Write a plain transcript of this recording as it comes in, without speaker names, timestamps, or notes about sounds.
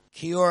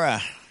Kia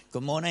ora.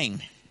 Good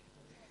morning.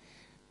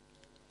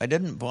 I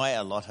didn't buy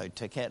a lotto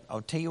ticket.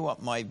 I'll tell you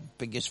what my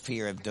biggest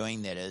fear of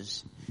doing that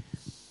is.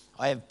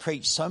 I have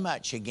preached so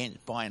much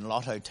against buying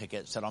lotto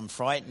tickets that I'm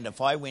frightened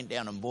if I went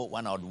down and bought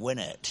one, I'd win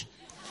it.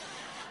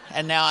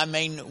 And now,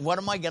 what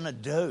am I going to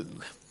do?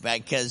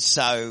 Because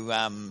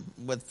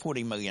with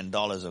 $40 million,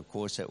 of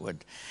course, it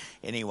would.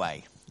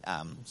 Anyway,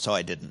 so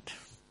I didn't.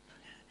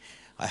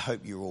 I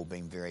hope you're all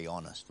being very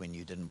honest when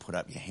you didn't put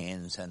up your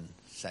hands and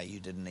say you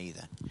didn't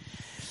either.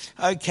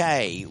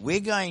 Okay,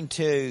 we're going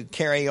to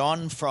carry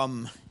on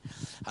from,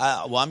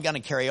 I'm going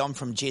to carry on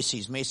from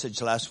Jesse's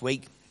message last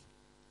week.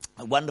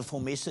 A wonderful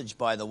message,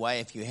 by the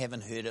way. If you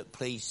haven't heard it,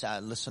 please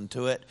listen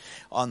to it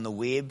on the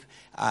web.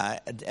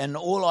 And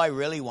all I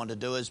really want to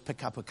do is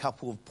pick up a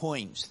couple of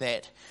points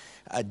that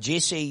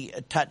Jesse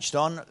touched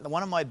on.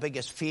 One of my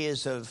biggest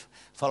fears of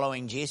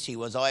following Jesse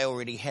was I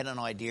already had an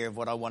idea of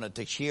what I wanted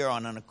to share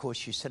on, and of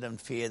course you sit in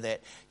fear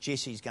that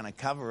Jesse's going to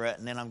cover it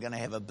and then I'm going to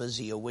have a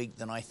busier week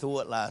than I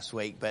thought last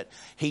week. But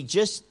he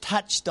just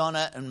touched on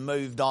it and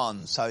moved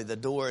on, so the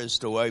door is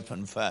still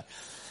open for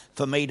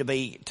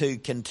me to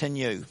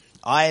continue.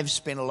 I have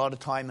spent a lot of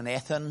time in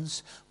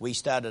Athens. We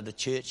started a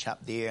church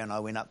up there, and I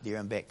went up there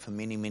and back for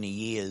many, many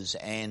years,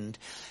 and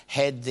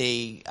had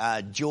the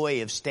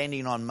joy of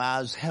standing on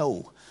Mars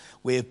Hill,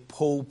 where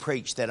Paul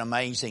preached that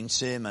amazing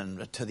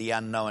sermon to the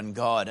unknown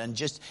God,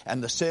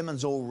 and the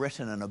sermon's all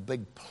written in a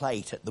big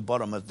plate at the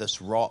bottom of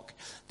this rock.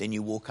 Then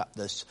you walk up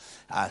this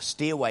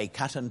stairway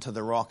cut into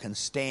the rock and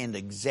stand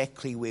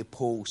exactly where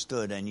Paul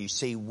stood, and you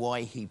see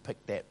why he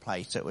picked that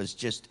place. It was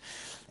just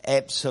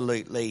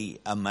absolutely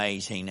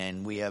amazing,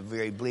 and we are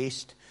very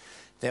blessed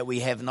that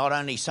we have not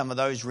only some of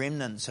those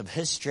remnants of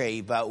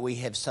history, but we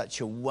have such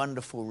a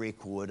wonderful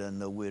record in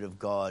the Word of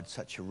God,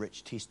 such a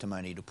rich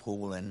testimony to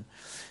Paul and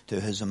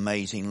to his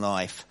amazing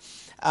life.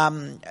 I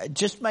want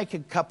to make a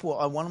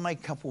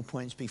couple of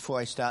points before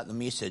I start the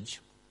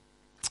message,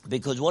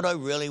 because what I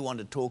really want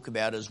to talk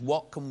about is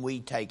what can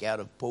we take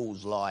out of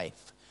Paul's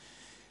life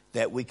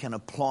that we can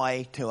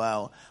apply to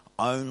our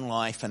own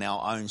life and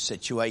our own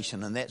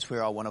situation, and that's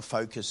where I want to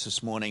focus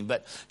this morning.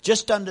 But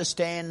just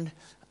understand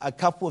a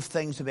couple of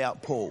things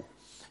about Paul.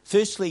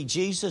 Firstly,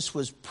 Jesus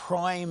was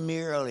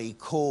primarily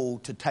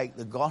called to take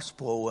the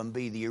gospel and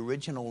be the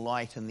original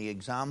light and the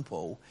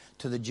example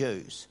to the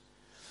Jews.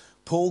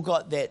 Paul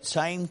got that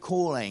same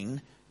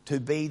calling to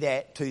be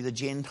that to the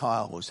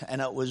Gentiles, and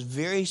it was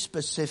very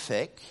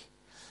specific,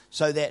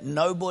 so that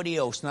nobody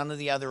else, none of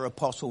the other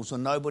apostles or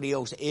nobody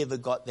else ever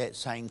got that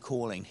same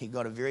calling. He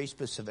got a very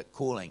specific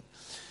calling.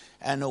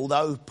 And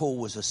although Paul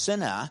was a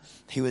sinner,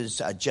 he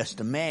was just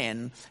a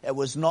man, it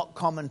was not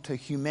common to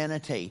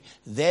humanity.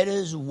 That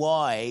is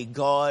why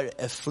God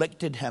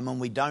afflicted him, and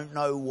we don't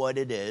know what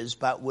it is,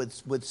 but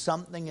with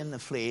something in the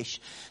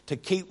flesh to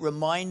keep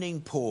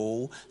reminding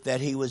Paul that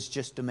he was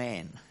just a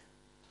man.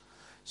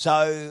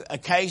 So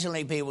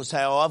occasionally people say,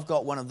 I've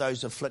got one of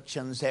those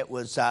afflictions that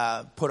was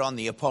put on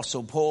the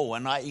Apostle Paul.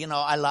 And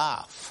I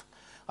laugh.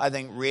 I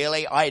think,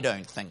 really? I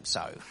don't think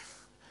so.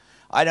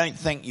 I don't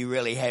think you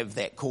really have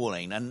that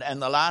calling.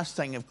 And the last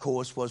thing, of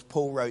course, was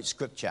Paul wrote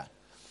Scripture.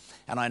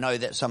 And I know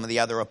that some of the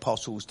other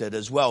apostles did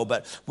as well.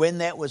 But when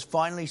that was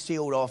finally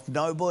sealed off,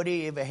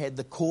 nobody ever had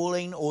the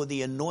calling or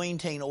the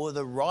anointing or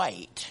the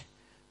right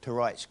to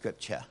write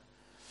Scripture.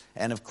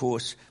 And of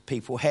course,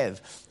 people have.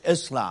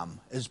 Islam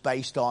is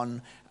based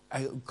on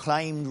a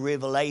claimed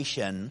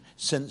revelation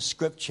since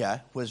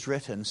Scripture was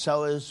written.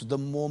 So is the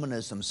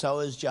Mormonism. So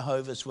is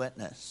Jehovah's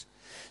Witness.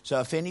 So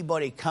if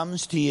anybody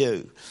comes to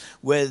you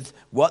with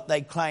what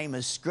they claim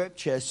is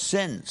Scripture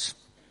since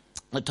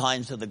the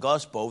times of the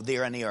gospel,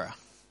 they're in error.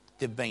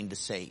 They've been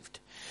deceived.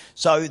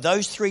 So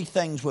those three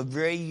things were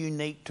very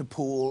unique to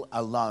Paul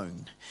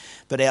alone.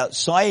 But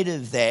outside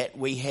of that,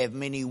 we have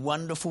many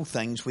wonderful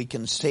things we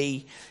can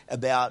see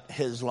about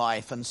his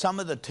life. And some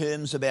of the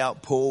terms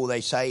about Paul,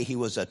 they say he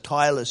was a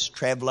tireless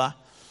traveller.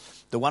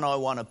 The one I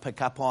want to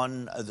pick up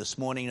on this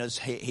morning is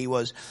he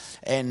was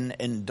an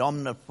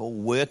indomitable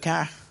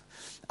worker.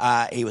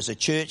 He was a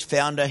church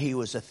founder, he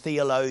was a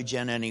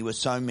theologian, and he was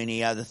so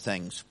many other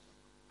things.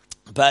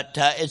 But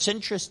it's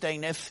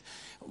interesting if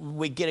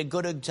we get a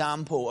good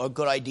example, a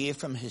good idea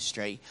from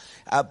history.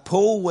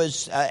 Paul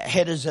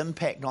had his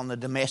impact on the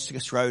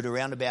Damascus Road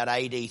around about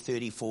AD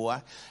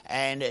 34,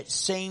 and it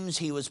seems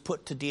he was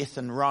put to death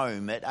in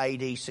Rome at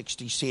AD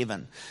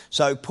 67.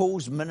 So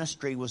Paul's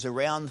ministry was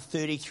around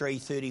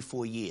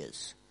 34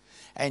 years.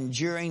 And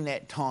during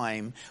that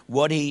time,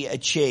 what he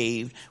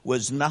achieved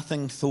was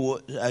nothing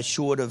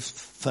short of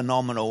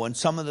phenomenal. And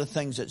some of the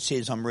things it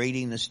says, I'm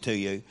reading this to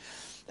you.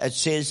 It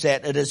says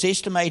that it is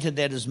estimated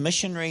that his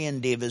missionary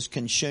endeavours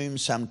consumed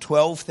some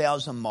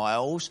 12,000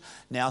 miles.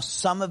 Now,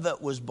 some of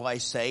it was by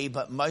sea,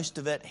 but most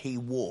of it he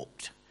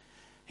walked.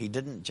 He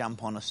didn't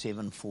jump on a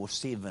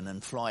 747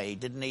 and fly. He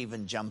didn't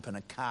even jump in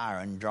a car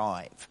and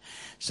drive.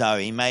 So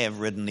he may have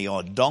ridden the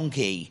odd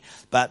donkey,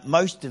 but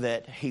most of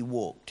it he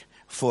walked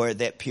for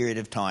that period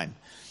of time.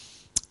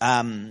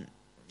 Hundreds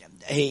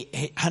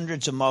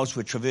of miles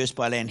were traversed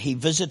by land. He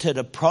visited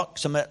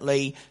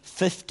approximately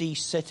 50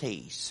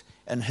 cities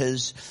in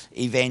his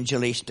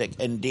evangelistic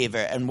endeavour.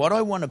 And what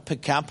I want to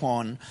pick up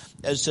on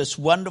is this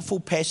wonderful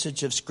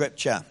passage of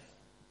Scripture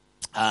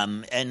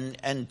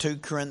in 2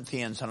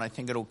 Corinthians, and I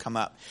think it'll come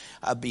up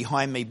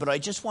behind me. But I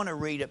just want to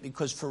read it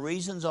because for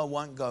reasons I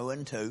won't go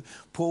into,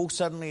 Paul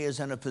suddenly is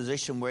in a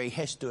position where he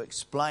has to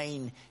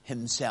explain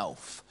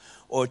himself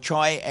or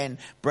try and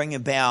bring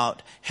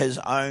about his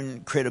own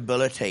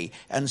credibility.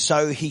 And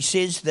so he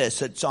says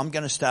this, I'm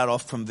going to start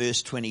off from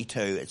verse 22.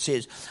 It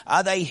says,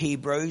 "Are they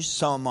Hebrews?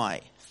 So am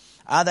I.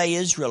 Are they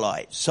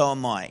Israelites? So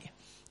am I.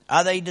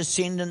 Are they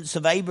descendants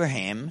of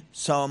Abraham?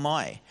 So am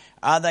I.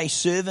 Are they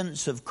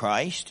servants of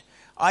Christ?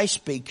 I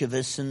speak of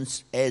this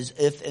as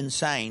if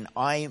insane,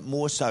 I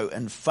more so,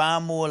 in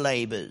far more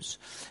labours,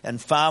 and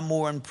far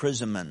more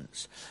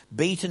imprisonments,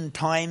 beaten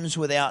times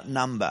without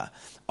number,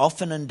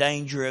 often in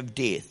danger of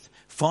death.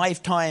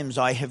 5 times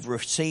I have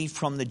received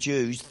from the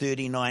Jews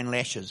 39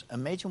 lashes."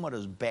 Imagine what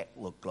his back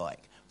looked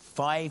like.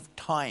 5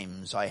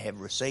 times I have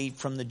received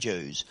from the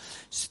Jews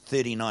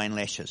 39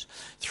 lashes.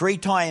 3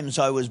 times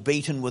I was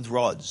beaten with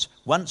rods.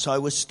 Once I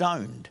was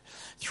stoned.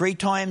 3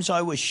 times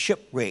I was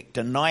shipwrecked.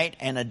 A night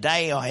and a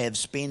day I have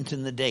spent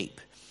in the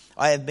deep.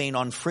 I have been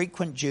on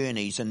frequent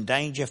journeys in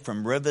danger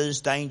from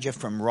rivers, danger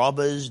from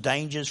robbers,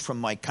 dangers from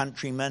my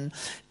countrymen,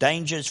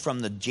 dangers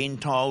from the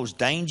Gentiles,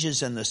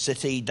 dangers in the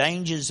city,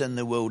 dangers in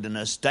the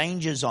wilderness,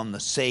 dangers on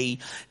the sea,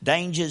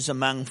 dangers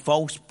among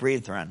false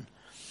brethren.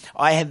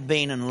 I have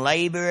been in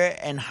labour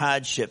and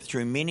hardship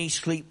through many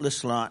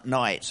sleepless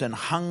nights, and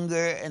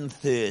hunger and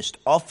thirst,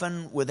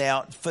 often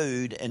without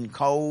food, and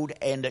cold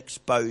and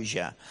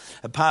exposure.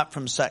 Apart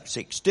from such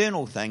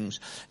external things,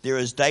 there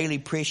is daily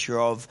pressure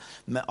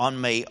on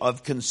me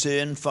of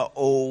concern for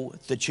all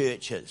the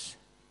churches.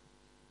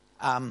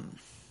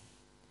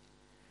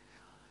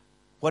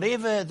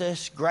 Whatever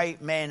this great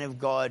man of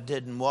God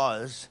did and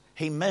was,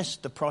 he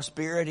missed the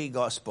prosperity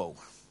gospel.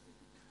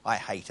 I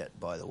hate it,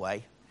 by the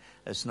way.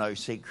 It's no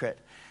secret.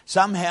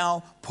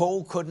 Somehow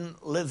Paul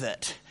couldn't live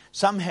it.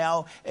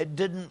 Somehow it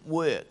didn't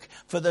work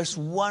for this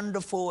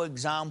wonderful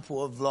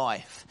example of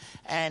life.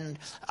 And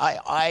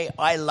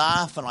I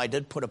laugh, and I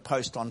did put a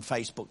post on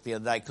Facebook the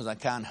other day because I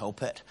can't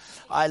help it.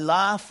 I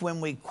laugh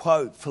when we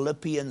quote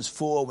Philippians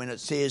 4 when it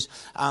says,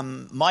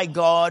 my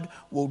God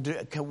will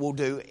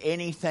do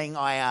anything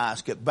I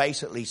ask. It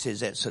basically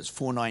says that, so it's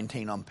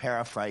 4:19, I'm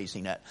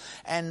paraphrasing it.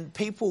 And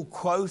people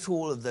quote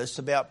all of this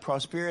about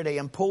prosperity,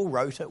 and Paul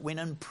wrote it when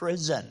in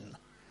prison.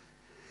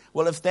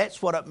 Well, if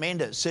that's what it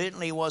meant, it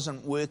certainly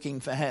wasn't working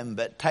for him.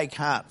 But take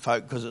heart,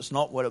 folk, because it's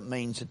not what it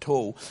means at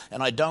all.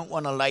 And I don't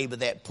want to labour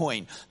that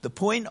point. The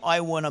point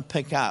I want to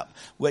pick up,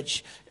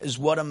 which is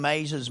what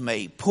amazes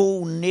me,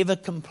 Paul never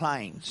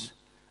complains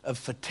of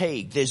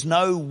fatigue. There's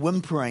no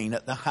whimpering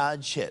at the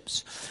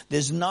hardships.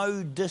 There's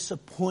no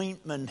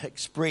disappointment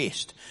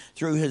expressed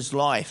through his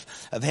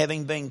life of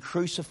having been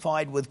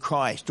crucified with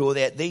Christ, or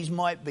that these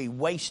might be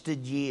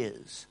wasted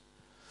years.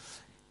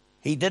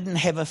 He didn't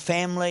have a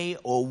family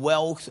or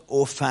wealth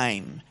or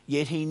fame,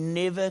 yet he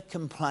never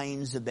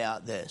complains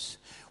about this.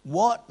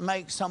 What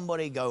makes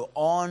somebody go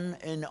on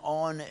and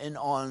on and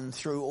on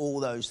through all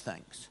those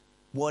things?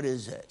 What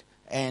is it?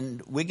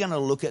 And we're going to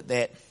look at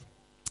that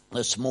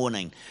this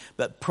morning.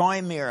 But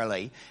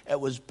primarily,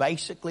 it was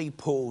basically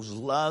Paul's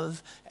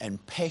love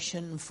and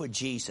passion for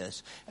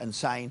Jesus and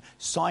saying,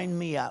 sign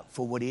me up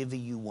for whatever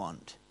you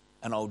want,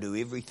 and I'll do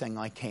everything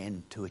I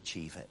can to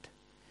achieve it.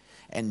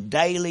 And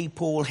daily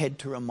Paul had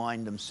to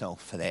remind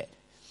himself for that.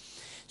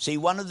 See,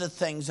 one of the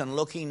things in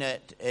looking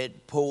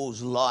at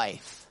Paul's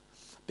life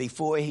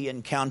before he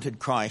encountered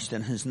Christ,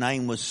 and his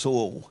name was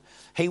Saul,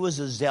 he was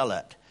a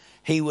zealot.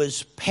 He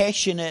was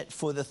passionate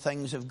for the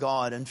things of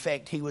God. In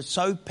fact, he was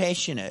so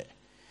passionate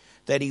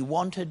that he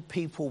wanted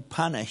people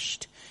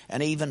punished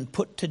and even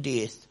put to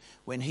death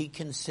when he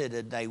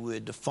considered they were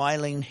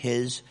defiling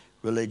his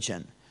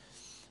religion.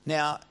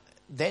 Now,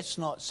 that's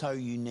not so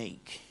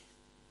unique.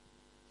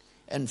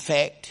 In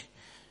fact,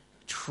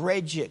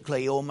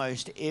 tragically,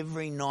 almost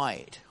every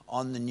night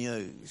on the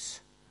news,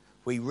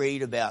 we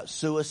read about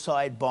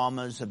suicide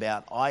bombers,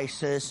 about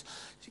ISIS,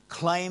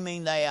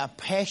 claiming they are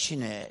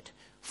passionate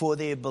for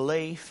their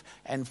belief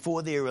and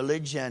for their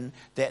religion,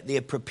 that they're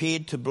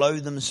prepared to blow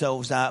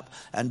themselves up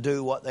and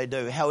do what they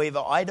do.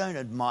 However, I don't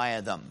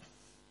admire them.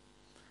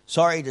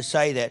 Sorry to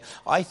say that.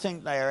 I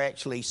think they are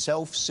actually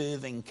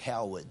self-serving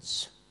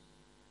cowards.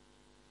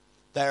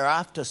 They're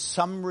after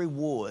some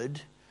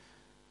reward,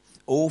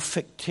 all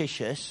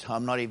fictitious.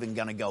 I'm not even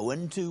going to go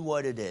into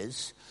what it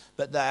is,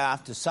 but they're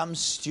after some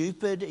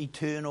stupid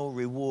eternal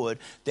reward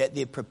that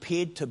they're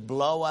prepared to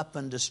blow up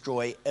and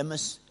destroy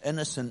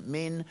innocent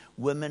men,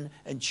 women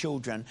and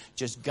children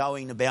just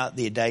going about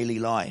their daily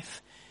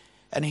life.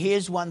 And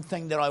here's one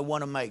thing that I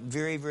want to make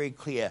very, very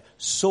clear.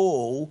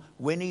 Saul,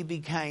 when he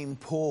became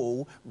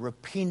Paul,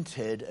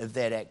 repented of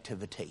that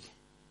activity.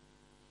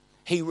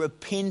 He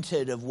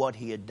repented of what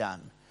he had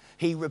done.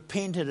 He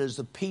repented as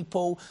the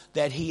people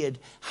that he had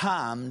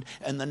harmed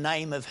in the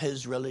name of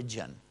his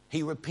religion.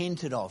 He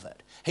repented of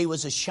it. He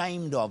was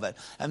ashamed of it.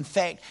 In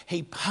fact,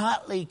 he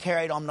partly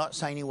carried, I'm not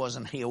saying he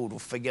wasn't healed or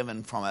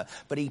forgiven from it,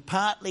 but he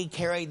partly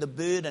carried the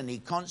burden. He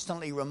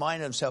constantly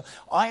reminded himself,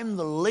 I am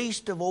the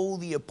least of all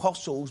the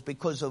apostles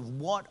because of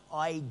what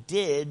I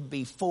did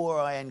before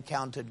I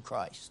encountered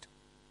Christ.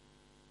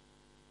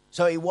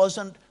 So he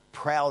wasn't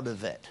proud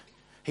of it.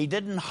 He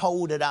didn't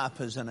hold it up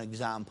as an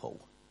example.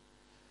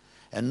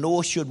 And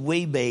nor should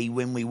we be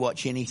when we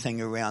watch anything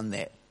around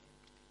that.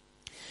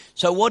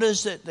 So what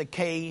is it, the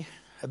key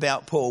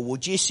about Paul? Well,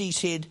 Jesse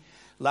said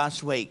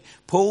last week,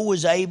 Paul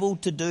was able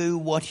to do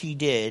what he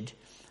did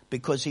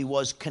because he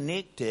was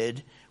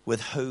connected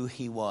with who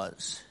he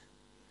was.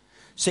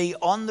 See,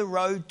 on the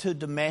road to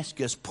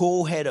Damascus,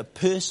 Paul had a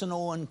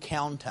personal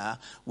encounter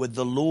with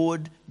the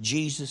Lord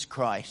Jesus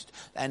Christ.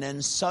 And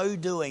in so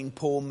doing,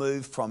 Paul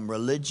moved from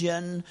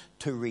religion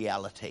to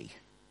reality.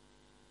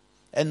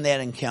 In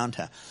that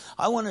encounter,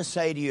 I want to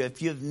say to you,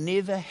 if you've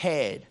never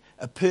had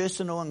a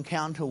personal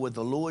encounter with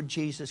the Lord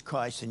Jesus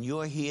Christ and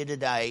you're here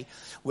today,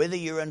 whether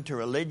you're into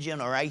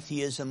religion or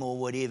atheism or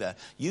whatever,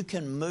 you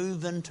can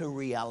move into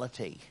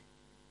reality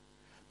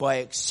by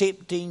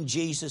accepting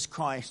Jesus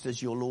Christ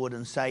as your Lord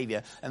and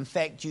Savior. In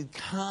fact, you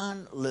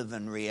can't live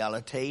in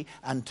reality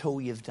until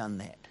you've done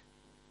that.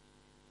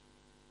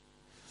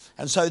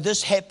 And so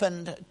this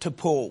happened to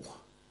Paul.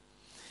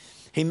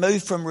 He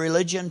moved from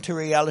religion to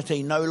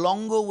reality. No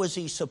longer was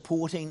he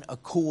supporting a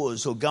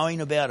cause or going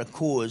about a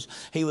cause.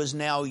 He was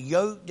now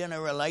yoked in a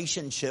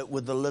relationship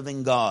with the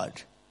living God.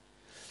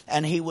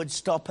 And he would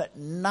stop at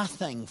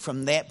nothing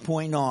from that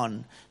point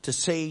on to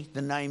see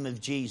the name of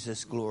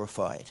Jesus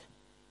glorified.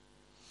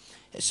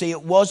 See,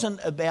 it wasn't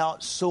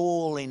about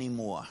Saul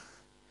anymore.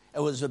 It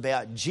was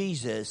about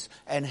Jesus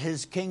and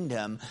his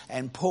kingdom,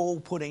 and Paul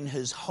putting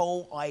his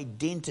whole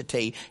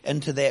identity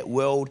into that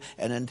world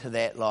and into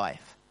that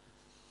life.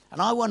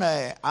 And I want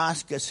to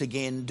ask us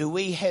again, do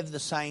we have the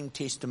same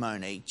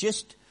testimony?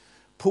 Just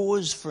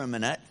pause for a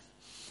minute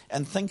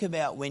and think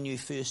about when you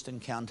first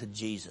encountered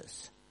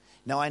Jesus.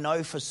 Now, I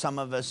know for some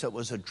of us it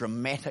was a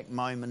dramatic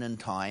moment in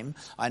time.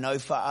 I know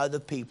for other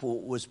people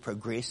it was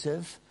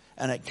progressive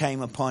and it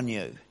came upon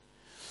you.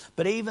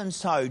 But even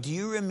so, do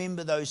you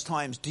remember those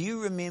times? Do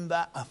you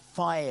remember a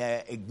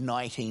fire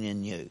igniting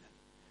in you?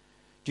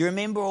 Do you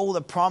remember all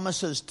the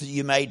promises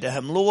you made to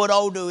him? Lord,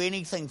 I'll do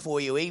anything for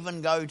you,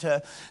 even go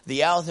to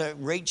the outer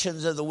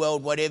reaches of the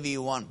world, whatever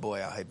you want. Boy,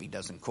 I hope he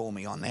doesn't call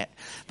me on that.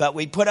 But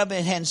we put up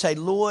his hand and say,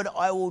 Lord,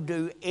 I will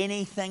do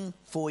anything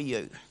for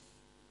you.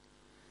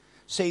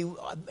 See,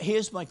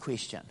 here's my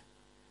question.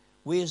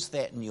 Where's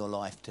that in your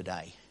life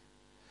today?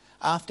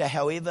 After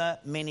however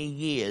many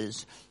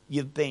years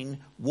you've been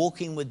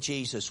walking with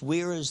Jesus,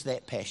 where is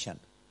that passion?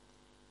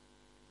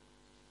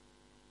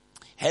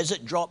 Has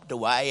it dropped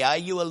away? Are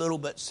you a little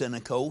bit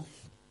cynical?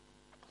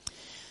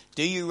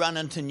 Do you run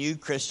into new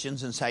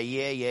Christians and say,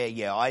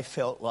 yeah, I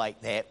felt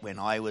like that when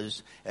I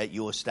was at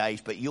your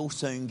stage, but you'll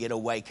soon get a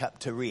wake up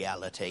to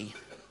reality?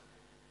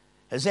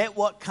 Is that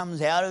what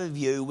comes out of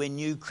you when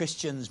new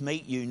Christians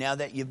meet you now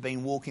that you've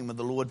been walking with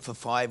the Lord for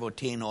 5 or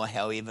 10 or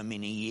however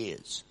many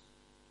years?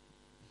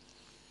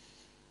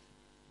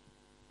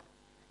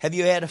 Have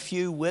you had a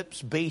few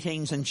whips,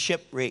 beatings and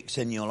shipwrecks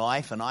in your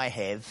life? And I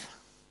have.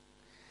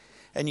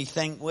 And you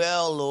think,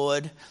 well,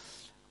 Lord,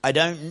 I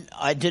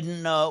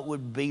didn't know it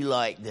would be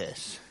like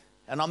this.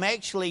 And I'm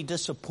actually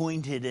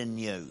disappointed in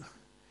you.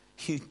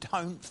 You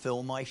don't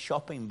fill my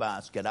shopping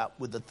basket up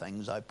with the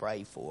things I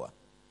pray for.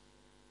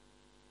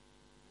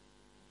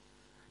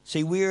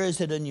 See, where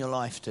is it in your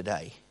life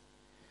today?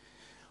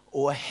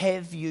 Or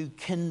have you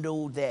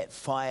kindled that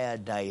fire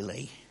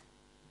daily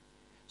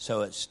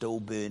so it's still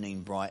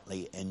burning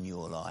brightly in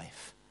your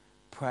life?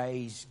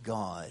 Praise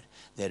God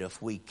that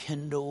if we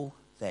kindle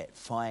that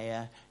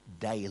fire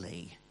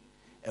daily,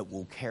 it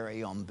will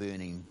carry on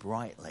burning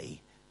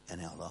brightly in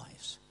our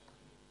lives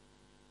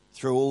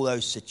through all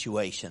those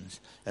situations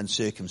and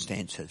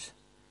circumstances.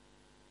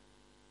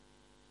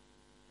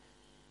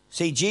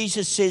 See,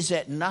 Jesus says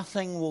that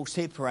nothing will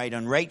separate,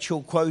 and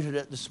Rachel quoted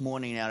it this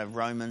morning out of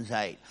Romans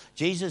 8.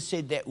 Jesus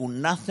said that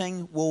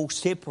nothing will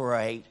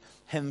separate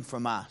him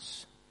from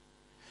us.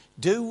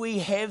 Do we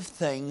have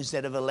things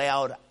that have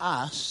allowed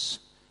us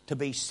to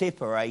be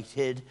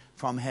separated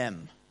from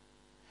him?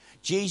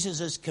 Jesus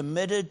is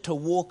committed to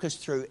walk us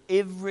through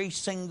every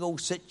single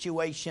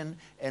situation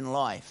in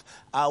life.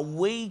 Are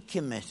we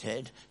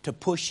committed to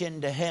push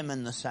into him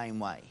in the same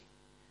way?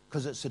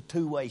 Because it's a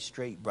two-way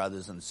street,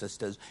 brothers and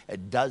sisters.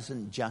 It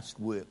doesn't just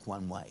work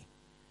one way.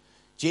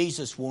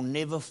 Jesus will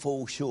never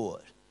fall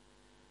short.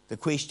 The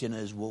question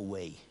is, will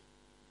we?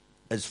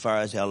 As far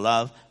as our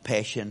love,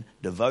 passion,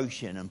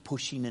 devotion, and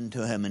pushing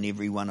into him in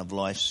every one of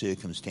life's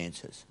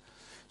circumstances.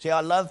 See,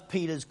 I love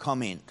Peter's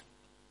comment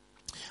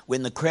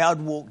when the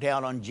crowd walked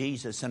out on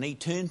Jesus and he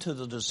turned to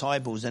the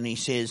disciples and he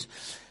says,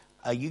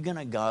 are you going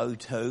to go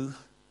too?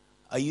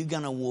 Are you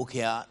going to walk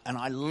out? And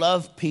I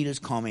love Peter's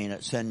comment.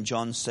 It's in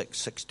John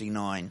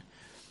 6:69.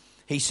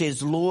 He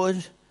says,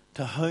 Lord,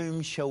 to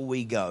whom shall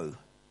we go?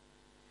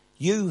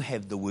 You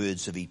have the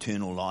words of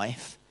eternal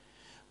life.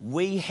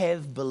 we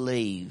have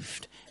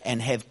believed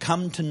and have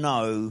come to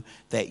know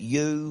that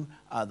you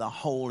are the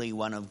Holy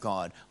One of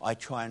God. I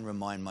try and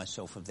remind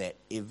myself of that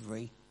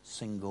every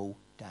single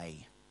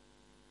day.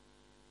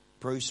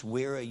 Bruce,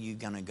 where are you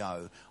going to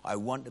go? I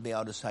want to be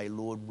able to say,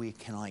 Lord, where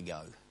can I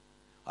go?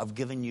 I've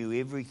given you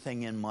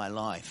everything in my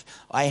life.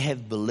 I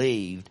have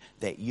believed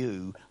that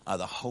you are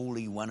the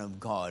Holy One of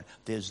God.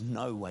 There's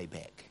no way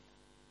back.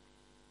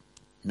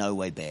 No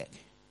way back.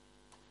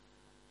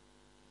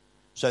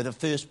 So the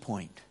first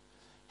point,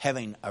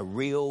 having a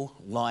real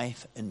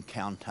life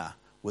encounter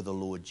with the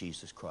Lord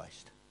Jesus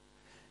Christ.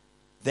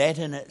 That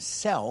in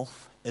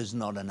itself is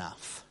not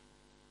enough.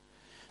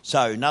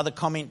 So another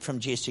comment from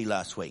Jesse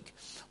last week.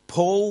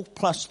 Paul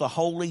plus the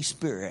Holy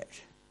Spirit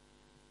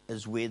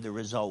is where the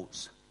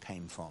results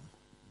came from.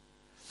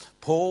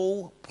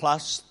 Paul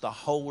plus the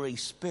Holy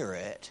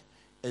Spirit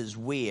is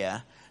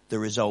where the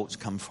results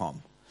come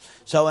from.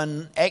 So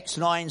in Acts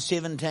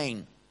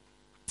 9:17,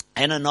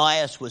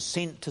 Ananias was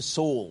sent to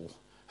Saul,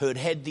 who had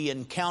had the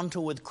encounter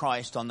with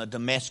Christ on the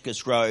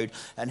Damascus road,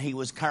 and he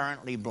was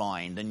currently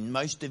blind. And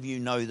most of you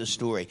know the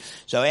story.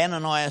 So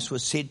Ananias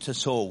was sent to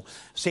Saul,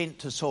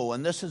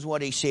 and this is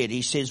what he said.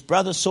 He says,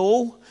 Brother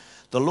Saul,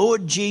 the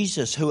Lord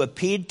Jesus, who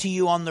appeared to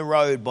you on the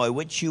road by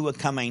which you were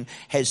coming,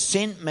 has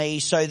sent me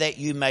so that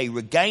you may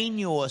regain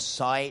your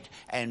sight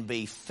and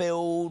be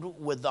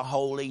filled with the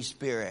Holy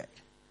Spirit.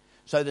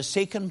 So the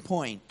second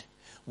point,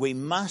 we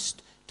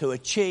must, to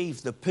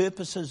achieve the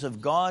purposes of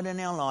God in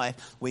our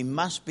life, we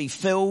must be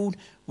filled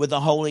with the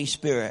Holy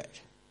Spirit.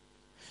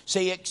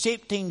 See,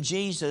 accepting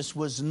Jesus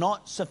was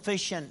not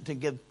sufficient to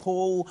give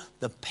Paul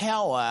the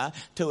power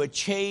to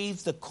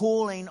achieve the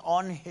calling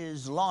on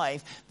his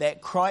life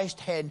that Christ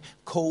had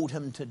called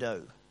him to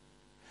do.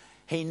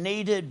 He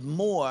needed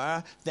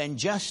more than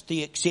just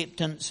the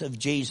acceptance of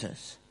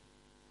Jesus.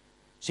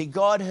 See,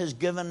 God has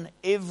given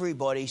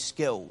everybody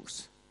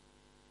skills,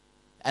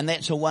 and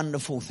that's a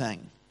wonderful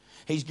thing.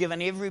 He's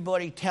given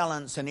everybody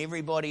talents and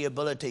everybody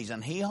abilities,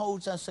 and he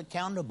holds us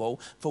accountable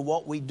for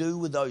what we do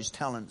with those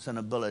talents and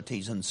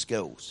abilities and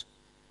skills.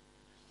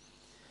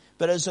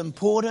 But as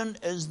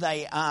important as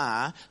they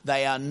are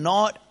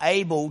not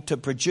able to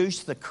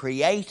produce the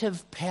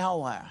creative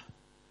power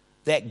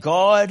that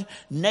God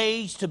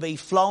needs to be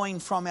flowing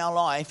from our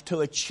life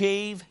to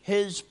achieve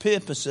his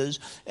purposes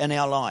in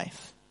our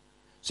life.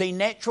 See,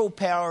 natural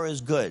power is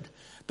good.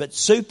 But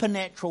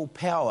supernatural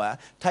power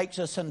takes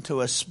us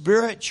into a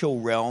spiritual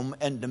realm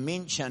and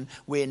dimension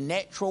where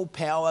natural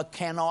power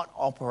cannot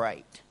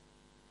operate.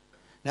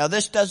 Now,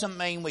 this doesn't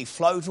mean we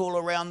float all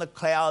around the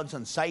clouds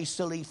and say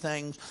silly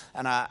things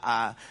and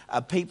are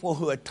people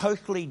who are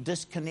totally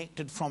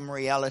disconnected from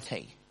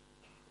reality.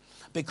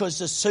 Because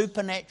the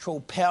supernatural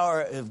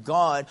power of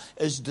God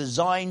is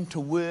designed to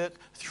work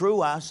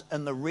through us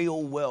in the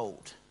real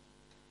world.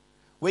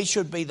 We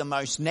should be the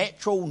most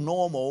natural,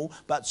 normal,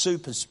 but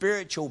super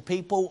spiritual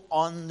people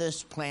on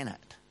this planet.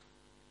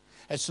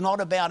 It's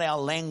not about our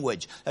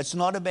language. It's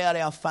not about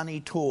our funny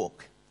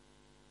talk.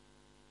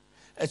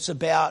 It's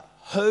about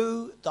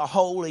who the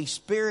Holy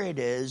Spirit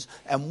is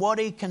and what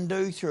he can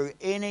do through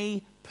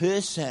any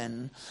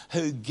person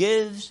who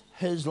gives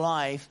his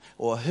life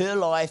or her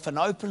life and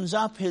opens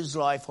up his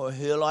life or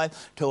her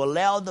life to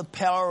allow the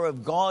power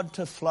of God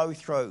to flow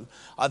through.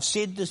 I've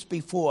said this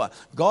before.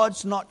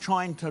 God's not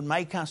trying to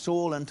make us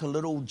all into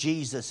little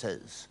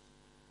Jesuses.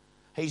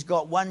 He's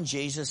got one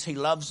Jesus. He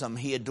loves them.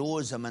 He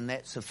adores them, and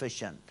that's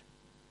sufficient.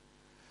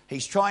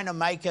 He's trying to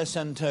make us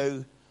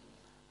into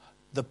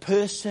the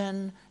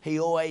person he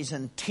always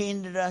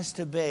intended us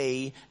to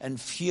be,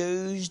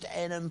 infused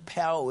and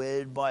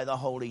empowered by the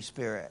Holy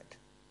Spirit.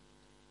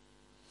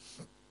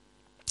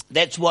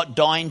 That's what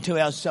dying to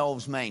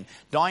ourselves means.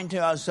 Dying to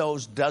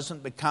ourselves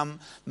doesn't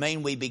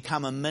mean we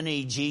become a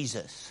mini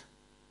Jesus.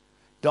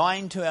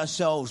 Dying to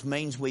ourselves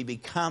means we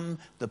become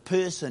the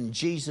person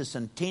Jesus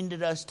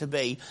intended us to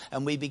be,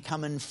 and we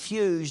become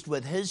infused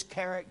with his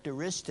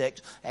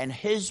characteristics and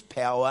his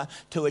power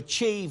to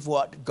achieve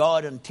what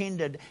God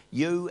intended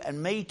you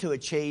and me to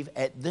achieve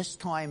at this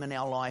time in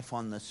our life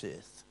on this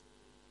earth.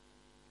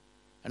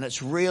 And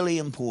it's really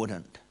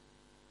important.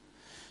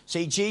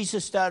 See,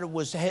 Jesus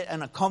was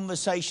in a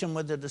conversation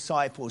with the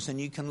disciples,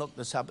 and you can look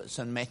this up, it's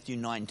in Matthew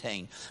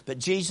 19. But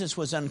Jesus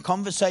was in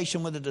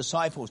conversation with the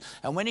disciples,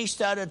 and when he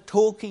started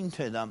talking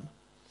to them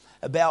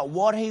about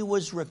what he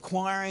was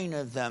requiring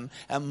of them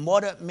and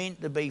what it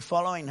meant to be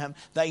following him,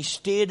 they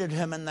stared at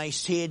him and they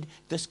said,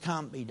 this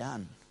can't be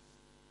done.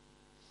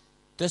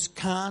 This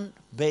can't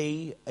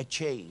be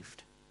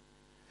achieved.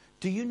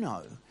 Do you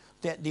know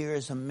that there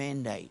is a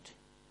mandate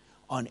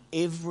on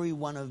every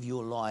one of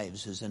your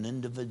lives as an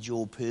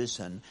individual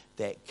person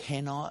that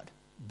cannot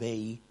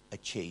be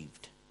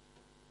achieved?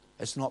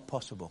 It's not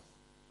possible.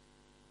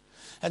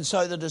 And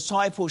so the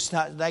disciples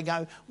they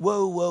go,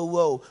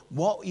 whoa,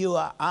 what you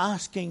are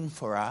asking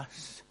for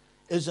us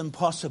is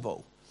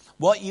impossible.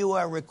 What you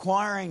are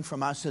requiring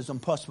from us is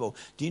impossible.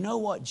 Do you know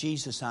what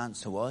Jesus'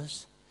 answer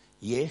was?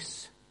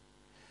 Yes,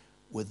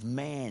 with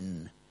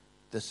man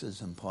this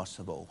is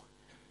impossible,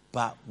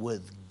 but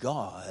with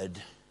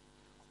God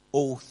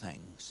all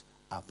things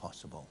are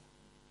possible.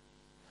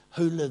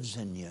 Who lives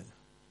in you?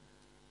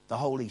 The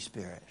Holy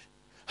Spirit.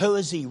 Who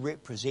is he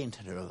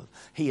representative of?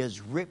 He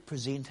is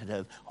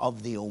representative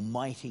of the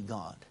Almighty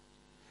God.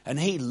 And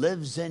he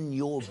lives in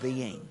your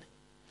being.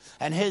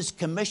 And his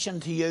commission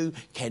to you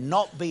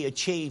cannot be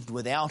achieved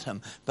without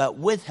him. But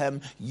with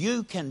him,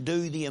 you can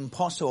do the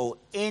impossible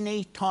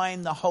any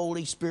time the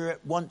Holy Spirit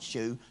wants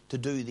you to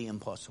do the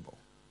impossible.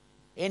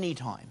 Any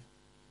time.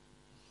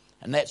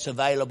 And that's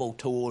available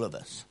to all of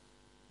us.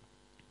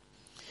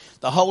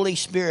 The Holy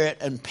Spirit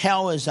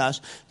empowers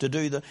us to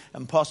do the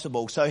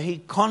impossible. So he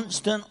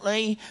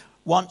constantly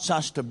wants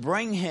us to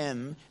bring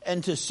him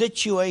into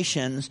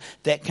situations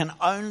that can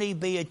only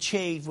be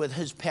achieved with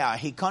his power.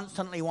 He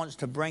constantly wants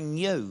to bring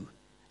you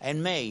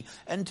and me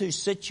into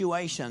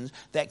situations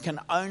that can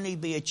only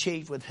be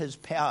achieved with his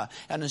power.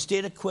 And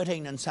instead of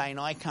quitting and saying,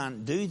 I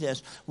can't do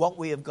this, what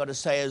we have got to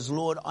say is,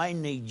 Lord, I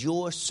need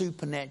your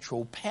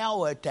supernatural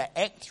power to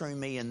act through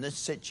me in this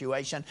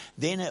situation.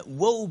 Then it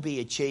will be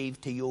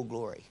achieved to your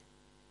glory.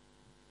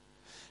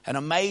 And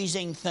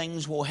amazing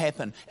things will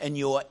happen in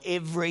your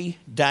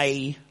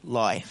everyday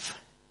life.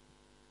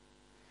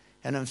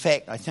 And in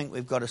fact, I think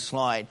we've got a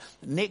slide.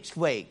 Next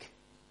week,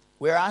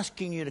 we're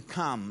asking you to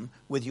come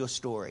with your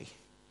story.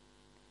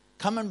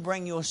 Come and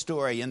bring your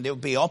story, and there'll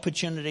be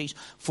opportunities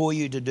for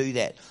you to do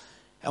that.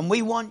 And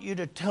we want you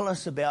to tell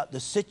us about the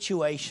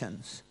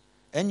situations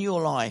in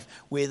your life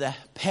where the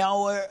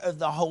power of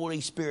the Holy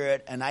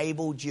Spirit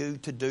enabled you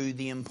to do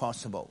the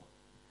impossible.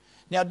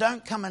 Now,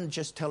 don't come and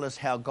just tell us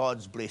how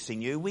God's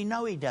blessing you. We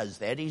know he does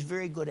that. He's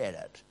very good at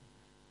it.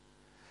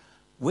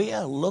 We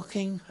are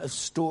looking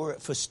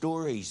for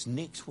stories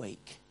next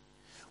week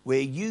where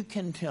you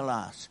can tell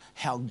us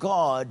how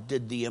God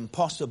did the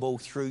impossible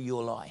through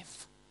your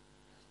life.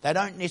 They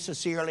don't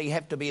necessarily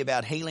have to be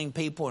about healing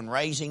people and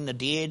raising the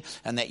dead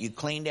and that you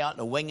cleaned out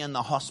the wing in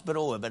the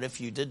hospital. But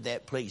if you did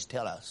that, please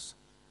tell us.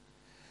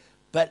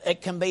 But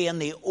it can be in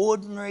the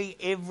ordinary,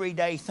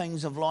 everyday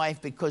things of life,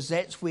 because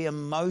that's where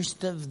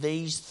most of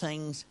these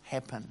things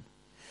happen.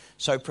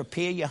 So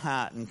prepare your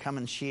heart and come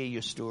and share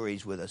your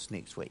stories with us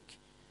next week.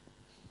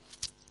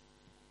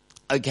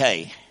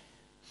 Okay,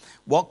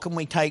 what can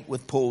we take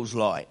with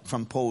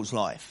from Paul's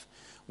life?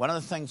 One of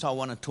the things I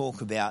want to talk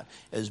about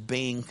is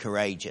being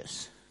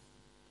courageous.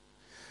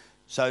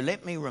 So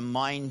let me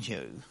remind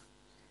you,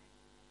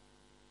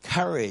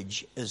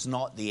 courage is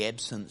not the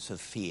absence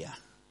of fear.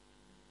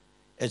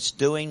 It's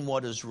doing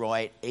what is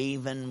right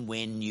even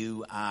when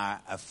you are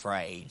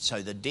afraid.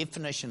 So the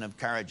definition of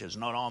courage is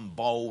not I'm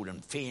bold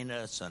and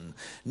fearless and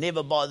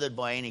never bothered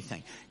by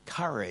anything.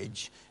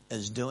 Courage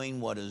is doing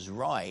what is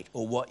right,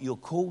 or what you're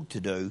called to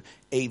do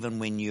even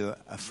when you're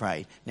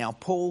afraid. Now,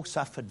 Paul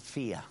suffered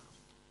fear.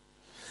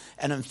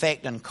 And in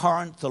fact, in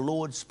Corinth, the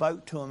Lord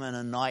spoke to him in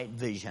a night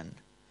vision.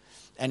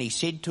 And he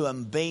said to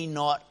him, be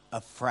not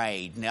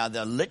afraid. Now,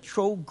 the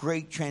literal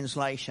Greek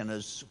translation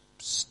is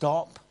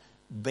stop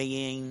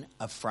being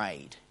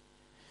afraid.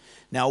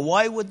 Now,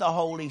 why would the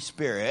Holy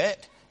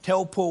Spirit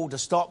tell Paul to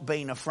stop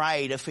being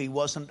afraid if he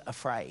wasn't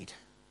afraid?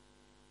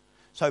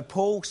 So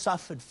Paul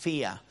suffered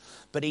fear,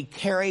 but he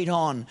carried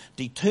on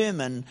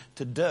determined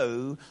to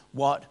do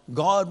what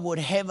God would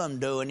have him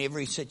do in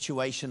every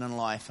situation in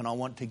life. And I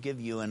want to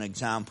give you an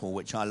example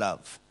which I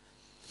love.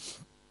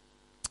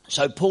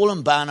 So Paul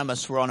and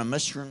Barnabas were on a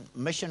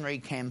missionary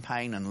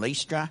campaign in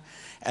Lystra,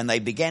 and they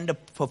began to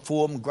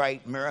perform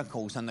great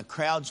miracles, and the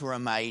crowds were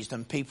amazed,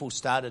 and people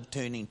started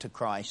turning to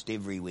Christ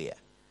everywhere.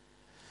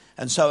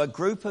 And so a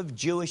group of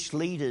Jewish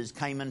leaders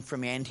came in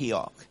from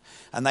Antioch,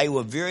 and they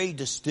were very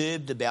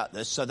disturbed about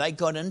this. So they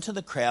got into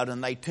the crowd,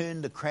 and they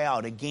turned the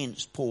crowd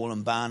against Paul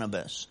and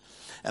Barnabas.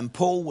 And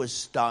Paul was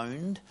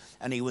stoned,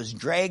 and he was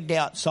dragged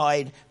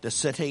outside the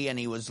city, and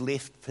he was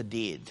left for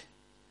dead.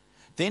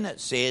 Then it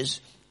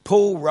says,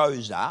 Paul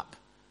rose up.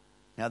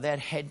 Now that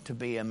had to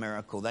be a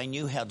miracle. They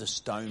knew how to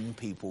stone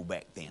people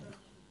back then.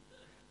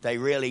 They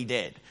really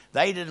did.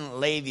 They didn't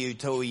leave you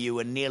till you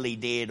were nearly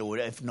dead, or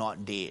if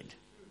not dead.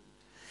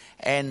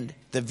 And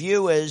the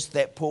view is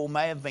that Paul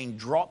may have been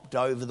dropped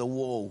over the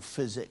wall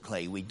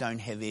physically. We don't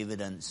have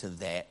evidence of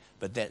that,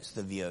 but that's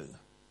the view.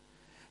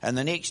 And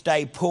the next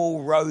day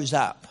Paul rose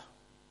up.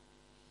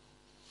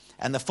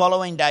 And the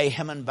following day,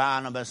 him and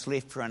Barnabas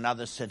left for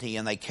another city,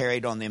 and they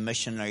carried on their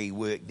missionary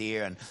work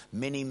there, and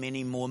many,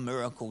 many more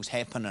miracles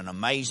happened, and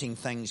amazing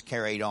things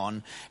carried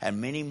on,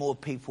 and many more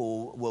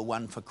people were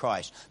won for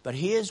Christ. But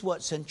here's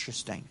what's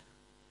interesting.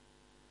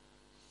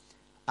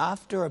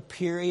 After a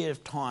period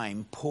of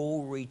time,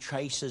 Paul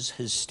retraces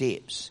his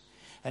steps,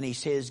 and he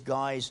says,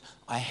 guys,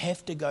 I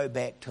have to go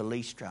back to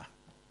Lystra.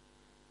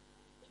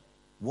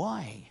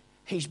 Why?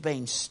 He's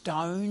been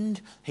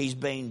stoned, he's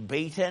been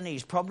beaten,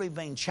 he's probably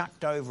been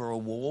chucked over a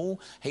wall.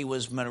 He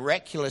was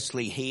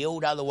miraculously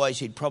healed, otherwise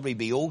he'd probably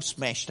be all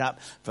smashed up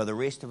for the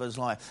rest of his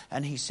life.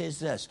 And he says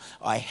this,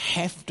 I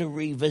have to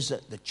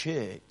revisit the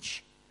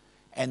church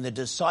and the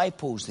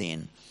disciples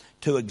then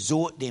to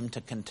exhort them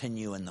to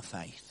continue in the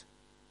faith.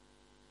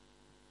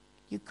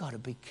 You've got to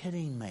be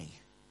kidding me.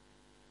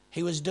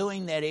 He was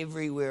doing that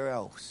everywhere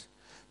else.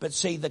 But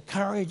see, the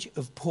courage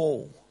of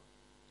Paul.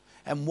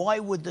 And why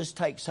would this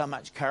take so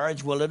much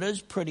courage? Well, it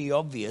is pretty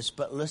obvious,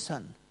 but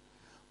listen.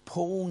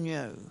 Paul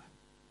knew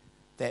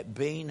that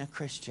being a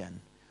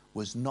Christian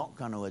was not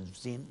going to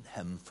exempt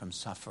him from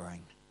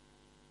suffering.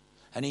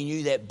 And he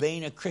knew that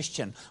being a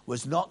Christian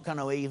was not going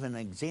to even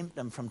exempt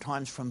him from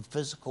times from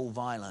physical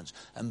violence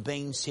and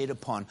being set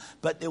upon.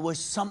 But there was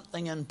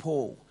something in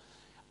Paul,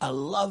 a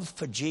love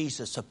for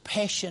Jesus, a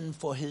passion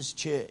for his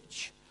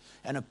church,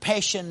 and a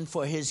passion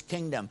for his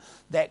kingdom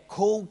that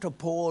called to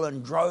Paul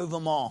and drove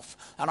him off.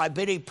 And I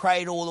bet he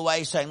prayed all the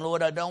way saying,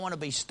 Lord, I don't want to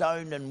be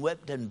stoned and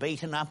whipped and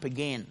beaten up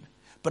again.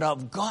 But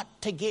I've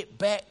got to get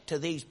back to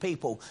these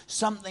people.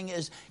 Something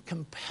is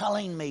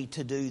compelling me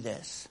to do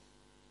this.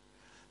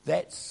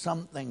 That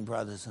something,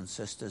 brothers and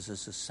sisters,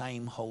 is the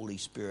same Holy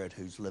Spirit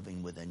who's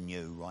living within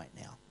you right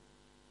now.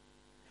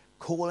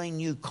 Calling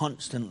you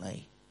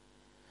constantly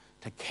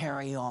to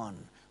carry on,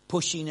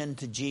 pushing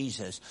into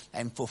Jesus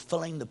and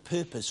fulfilling the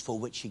purpose for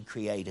which he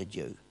created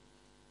you.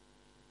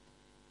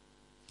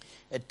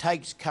 It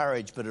takes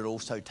courage, but it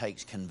also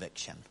takes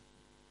conviction.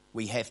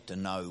 We have to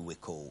know we're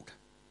called.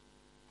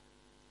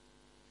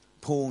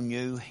 Paul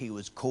knew he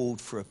was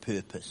called for a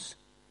purpose,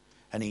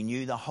 and he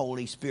knew the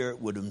Holy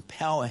Spirit would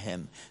empower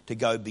him to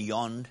go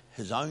beyond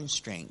his own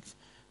strength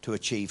to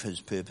achieve his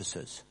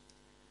purposes.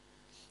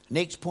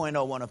 Next point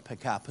I want to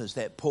pick up is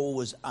that Paul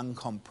was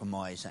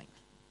uncompromising.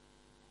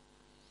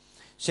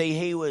 See,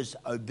 he was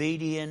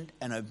obedient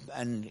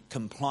and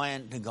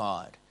compliant to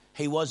God.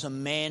 He was a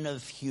man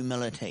of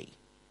humility.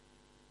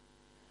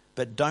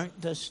 But don't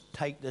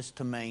take this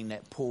to mean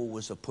that Paul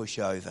was a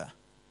pushover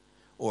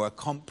or a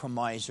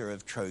compromiser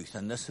of truth.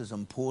 And this is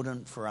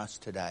important for us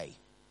today.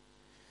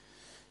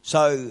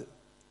 So,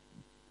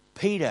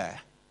 Peter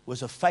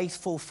was a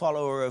faithful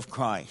follower of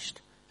Christ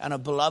and a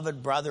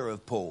beloved brother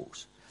of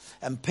Paul's.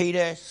 And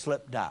Peter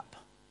slipped up.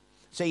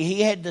 See,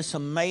 he had this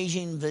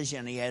amazing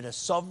vision. He had a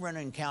sovereign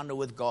encounter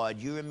with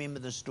God. You remember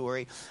the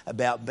story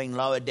about being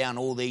lowered down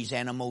all these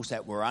animals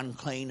that were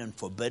unclean and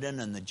forbidden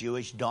in the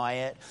Jewish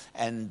diet.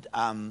 And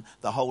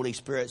the Holy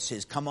Spirit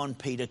says, come on,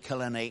 Peter,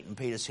 kill and eat. And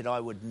Peter said, I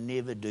would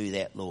never do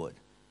that, Lord,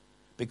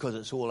 because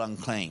it's all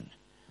unclean.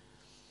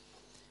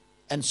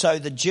 And so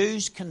the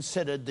Jews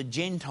considered the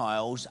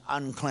Gentiles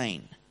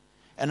unclean.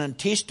 And in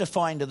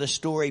testifying to the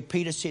story,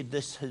 Peter said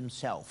this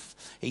himself.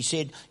 He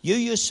said, you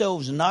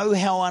yourselves know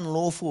how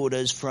unlawful it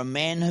is for a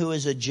man who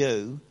is a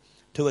Jew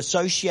to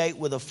associate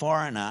with a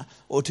foreigner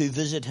or to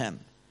visit him.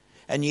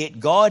 And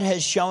yet God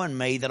has shown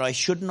me that I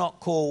should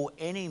not call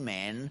any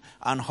man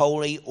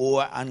unholy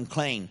or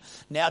unclean.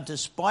 Now,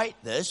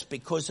 despite this,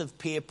 because of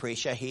peer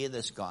pressure, hear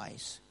this,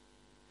 guys.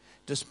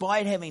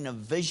 Despite having a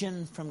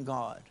vision from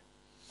God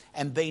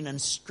and being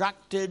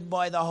instructed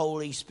by the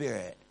Holy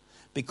Spirit,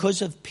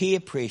 because of peer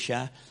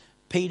pressure,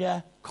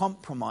 Peter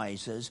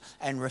compromises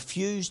and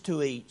refused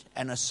to eat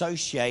and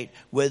associate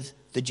with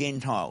the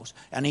Gentiles.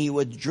 And he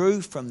withdrew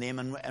from them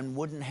and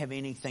wouldn't have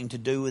anything to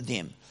do with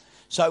them.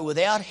 So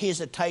without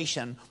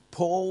hesitation,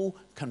 Paul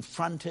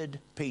confronted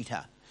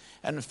Peter.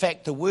 And in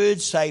fact, the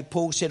words say,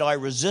 Paul said, I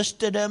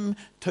resisted him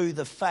to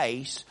the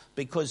face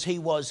because he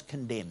was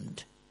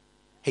condemned.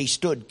 He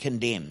stood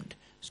condemned.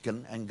 It's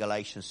in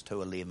Galatians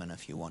 2:11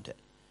 if you want it.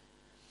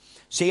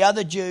 See,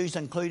 other Jews,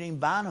 including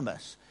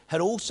Barnabas,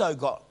 had also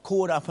got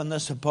caught up in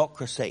this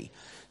hypocrisy.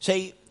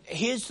 See,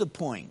 here's the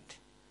point,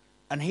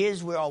 and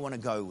here's where I want to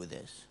go with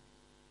this.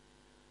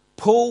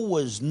 Paul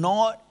was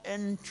not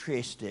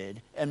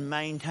interested in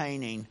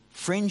maintaining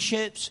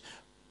friendships,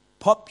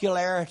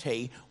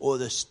 popularity, or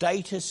the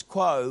status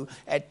quo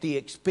at the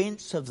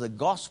expense of the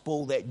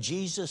gospel that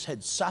Jesus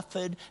had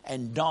suffered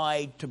and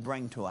died to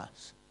bring to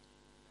us.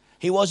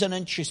 He wasn't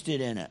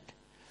interested in it.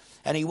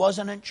 And he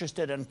wasn't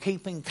interested in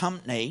keeping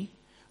company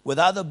with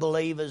other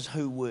believers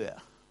who were.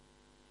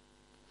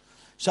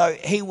 So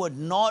he would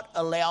not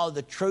allow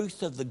the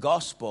truth of the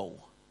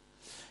gospel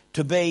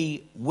to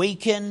be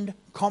weakened,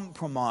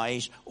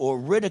 compromised, or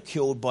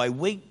ridiculed by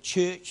weak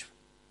church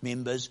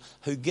members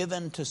who give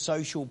in to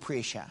social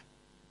pressure.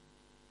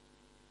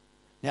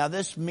 Now,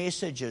 this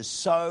message is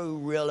so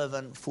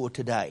relevant for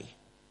today.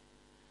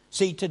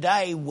 See,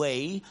 today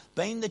we,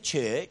 being the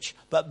church,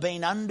 but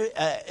being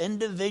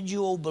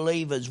individual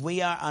believers,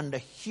 we are under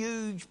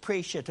huge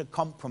pressure to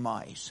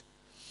compromise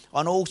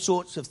on all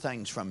sorts of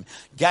things, from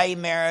gay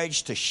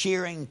marriage to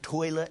sharing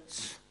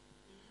toilets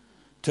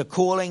to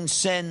calling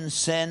sin,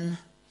 sin.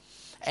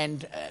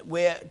 And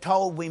we're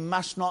told we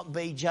must not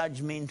be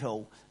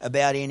judgmental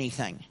about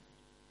anything.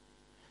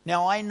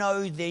 Now, I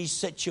know these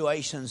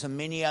situations and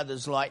many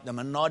others like them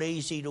are not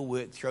easy to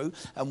work through,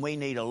 and we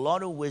need a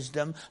lot of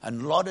wisdom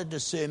and a lot of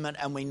discernment,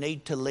 and we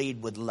need to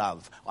lead with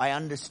love. I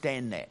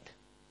understand that.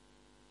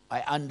 I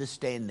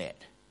understand that.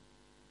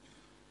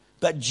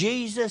 But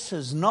Jesus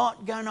is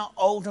not going to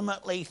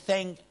ultimately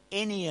thank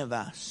any of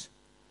us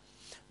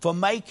for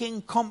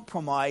making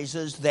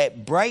compromises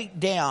that break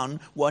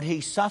down what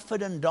he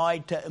suffered and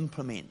died to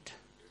implement.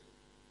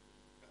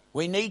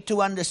 We need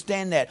to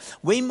understand that.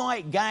 We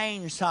might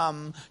gain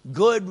some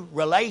good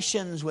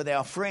relations with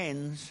our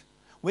friends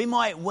We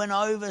might win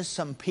over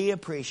some peer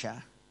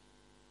pressure.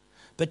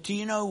 But do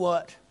you know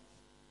what?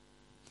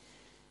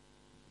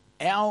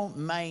 Our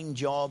main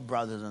job,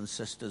 brothers and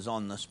sisters,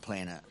 on this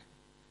planet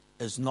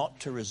is not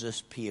to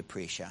resist peer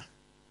pressure.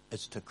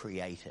 It's to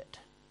create it.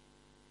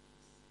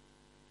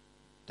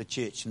 The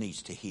church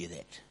needs to hear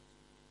that.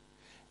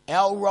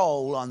 Our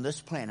role on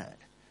this planet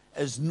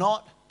is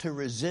not to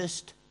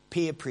resist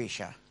peer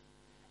pressure.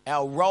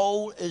 Our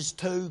role is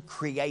to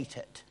create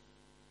it.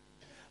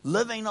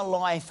 Living a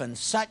life in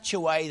such a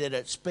way that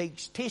it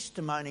speaks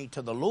testimony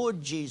to the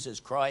Lord Jesus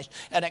Christ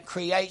and it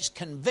creates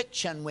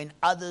conviction when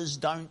others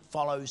don't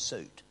follow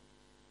suit.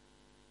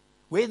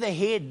 We're the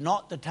head,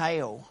 not the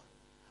tail.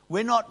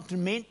 We're not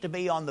meant to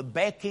be on the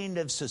back end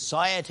of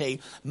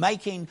society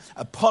making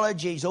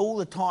apologies all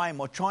the time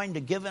or trying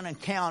to give an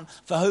account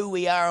for who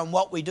we are and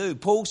what we do.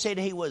 Paul said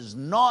he was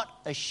not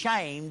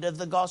ashamed of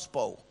the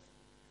gospel.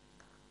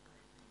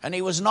 And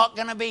he was not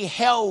going to be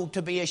held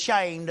to be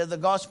ashamed of the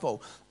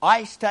gospel.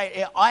 I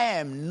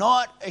am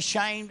not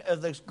ashamed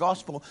of the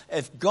gospel.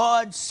 If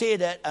God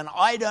said it and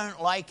I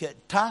don't like it,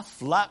 tough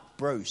luck,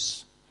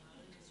 Bruce.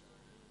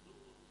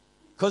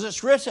 Because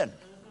it's written.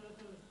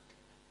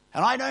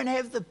 And I don't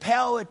have the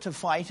power to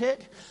fight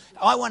it.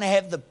 I want to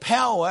have the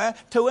power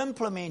to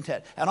implement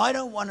it. And I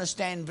don't want to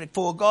stand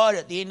before God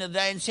at the end of the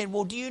day and say,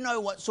 well, do you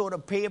know what sort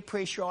of peer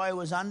pressure I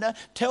was under?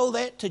 Tell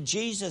that to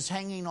Jesus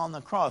hanging on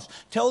the cross.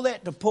 Tell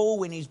that to Paul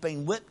when he's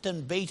been whipped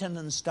and beaten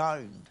and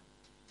stoned.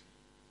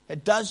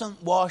 It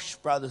doesn't wash,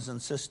 brothers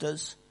and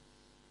sisters.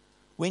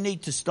 We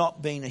need to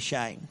stop being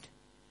ashamed.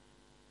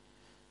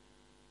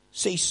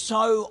 See,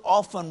 so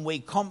often we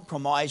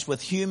compromise with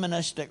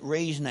humanistic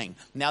reasoning.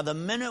 Now, the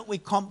minute we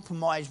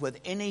compromise with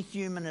any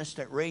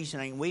humanistic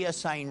reasoning, we are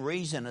saying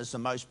reason is the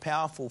most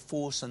powerful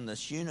force in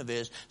this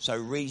universe, so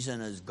reason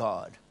is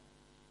God.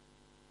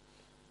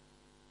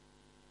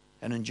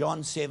 And in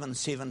John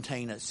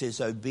 7:17 it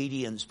says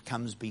obedience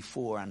comes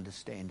before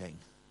understanding.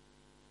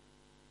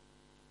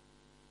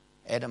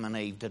 Adam and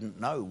Eve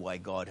didn't know why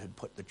God had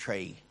put the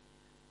tree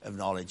of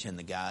knowledge in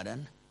the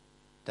garden.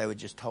 They were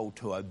just told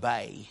to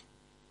obey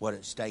what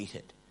it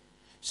stated.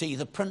 See,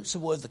 the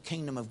principle of the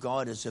kingdom of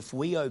God is if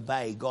we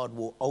obey, God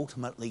will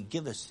ultimately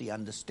give us the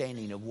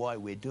understanding of why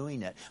we're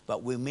doing it.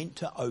 But we're meant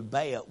to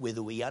obey it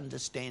whether we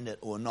understand it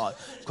or not.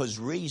 Because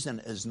reason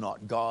is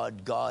not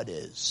God, God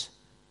is.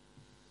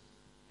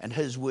 And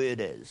His word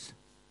is.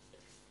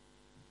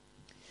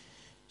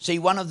 See,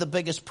 one of the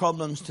biggest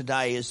problems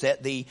today is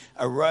that the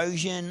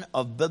erosion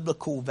of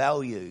biblical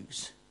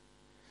values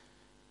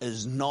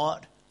is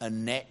not a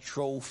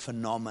natural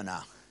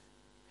phenomena.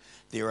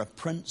 There are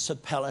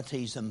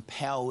principalities and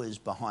powers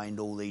behind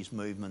all these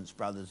movements,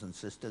 brothers and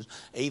sisters.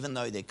 Even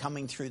though they're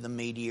coming through the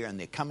media and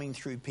they're coming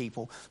through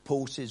people,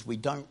 Paul says we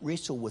don't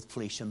wrestle with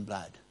flesh and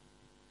blood.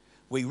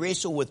 We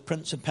wrestle with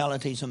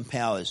principalities and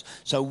powers.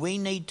 So we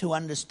need to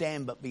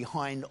understand, but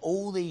behind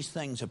all these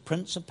things are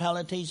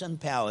principalities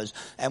and powers,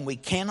 and we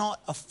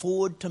cannot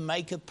afford to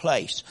make a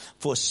place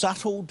for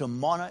subtle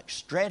demonic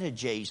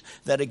strategies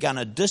that are going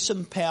to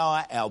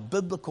disempower our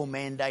biblical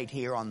mandate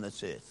here on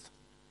this earth.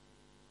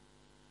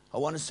 I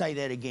want to say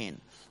that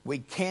again. We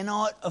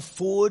cannot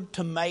afford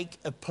to make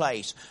a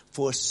place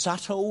for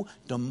subtle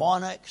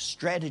demonic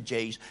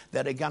strategies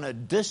that are going to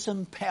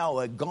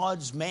disempower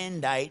God's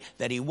mandate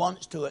that He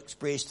wants to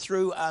express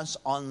through us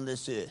on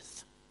this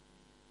earth.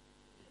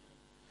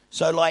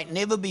 So like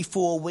never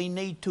before, we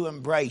need to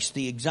embrace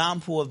the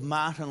example of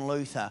Martin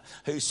Luther,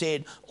 who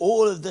said,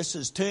 all of this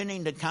is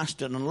turning to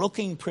custard and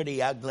looking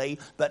pretty ugly,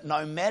 but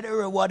no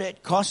matter what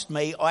it cost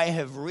me, I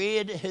have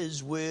read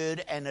His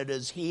word and it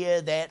is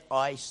here that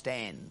I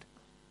stand.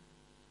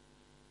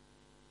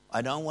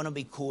 I don't want to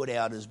be caught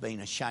out as being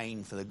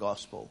ashamed for the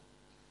gospel.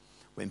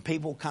 When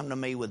people come to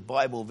me with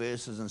Bible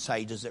verses and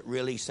say, does it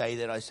really say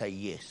that? I say,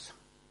 yes.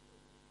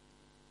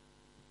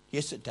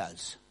 Yes, it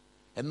does.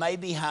 It may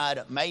be hard,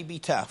 it may be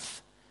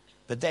tough,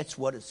 but that's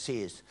what it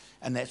says,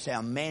 and that's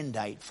our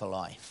mandate for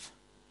life.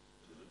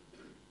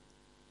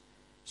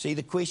 See,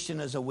 the question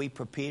is, are we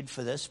prepared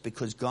for this?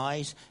 Because,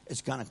 guys,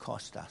 it's going to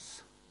cost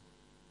us.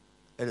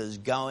 It is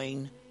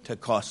going to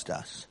cost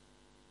us.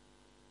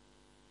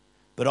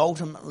 But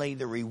ultimately,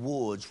 the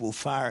rewards will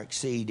far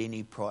exceed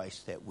any price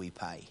that we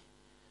pay.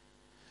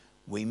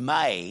 We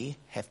may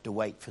have to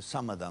wait for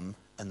some of them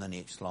in the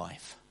next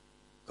life.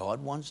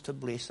 God wants to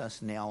bless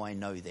us now, I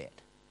know that.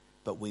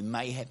 But we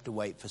may have to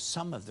wait for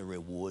some of the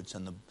rewards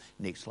in the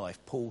next life.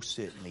 Paul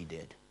certainly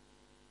did.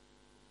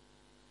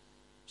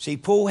 See,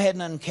 Paul had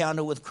an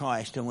encounter with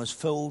Christ and was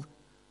filled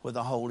with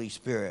the Holy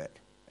Spirit.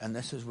 And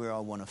this is where I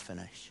want to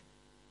finish.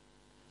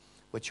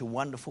 Which are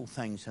wonderful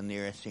things and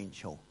they're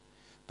essential.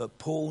 But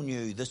Paul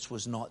knew this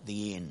was not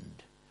the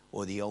end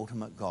or the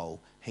ultimate goal.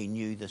 He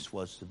knew this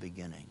was the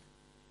beginning.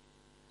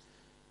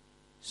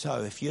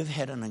 So if you've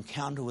had an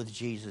encounter with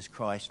Jesus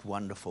Christ,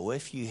 wonderful.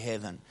 If you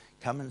haven't,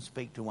 come and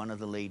speak to one of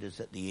the leaders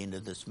at the end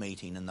of this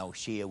meeting and they'll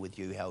share with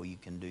you how you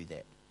can do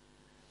that.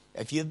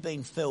 If you've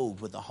been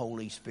filled with the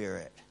Holy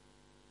Spirit,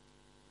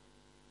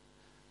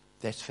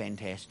 that's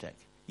fantastic.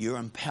 You're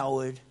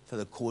empowered for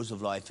the cause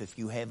of life. If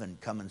you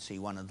haven't, come and see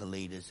one of the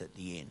leaders at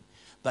the end.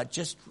 But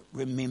just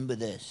remember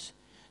this.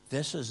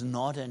 This is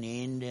not an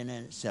end in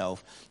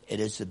itself. It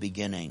is the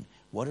beginning.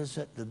 What is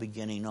it the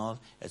beginning of?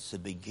 It's the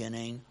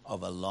beginning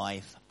of a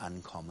life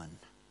uncommon.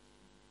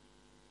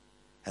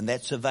 And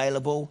that's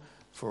available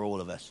for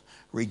all of us.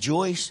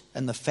 Rejoice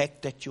in the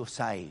fact that you're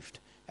saved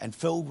and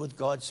filled with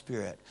God's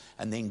Spirit,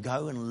 and then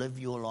go and live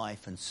your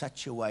life in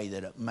such a way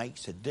that it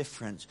makes a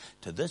difference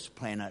to this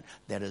planet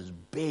that is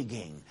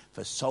begging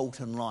for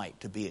salt and light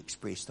to be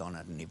expressed on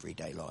it in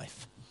everyday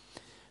life.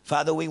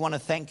 Father, we want to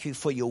thank you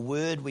for your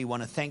word. We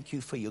want to thank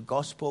you for your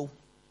gospel.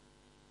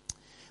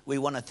 We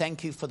want to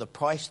thank you for the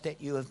price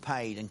that you have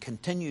paid and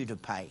continue to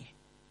pay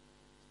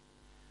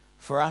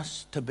for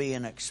us to be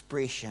an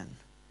expression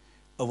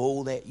of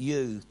all that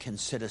you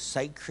consider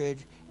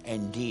sacred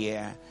and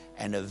dear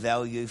and of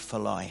value for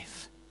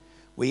life.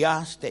 We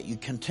ask that you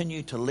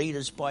continue to lead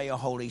us by your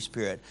Holy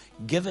Spirit.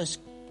 Give us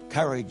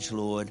courage,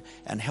 Lord,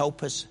 and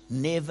help us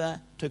never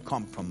to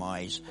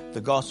compromise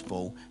the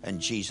gospel. In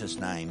Jesus'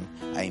 name,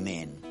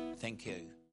 amen. Thank you.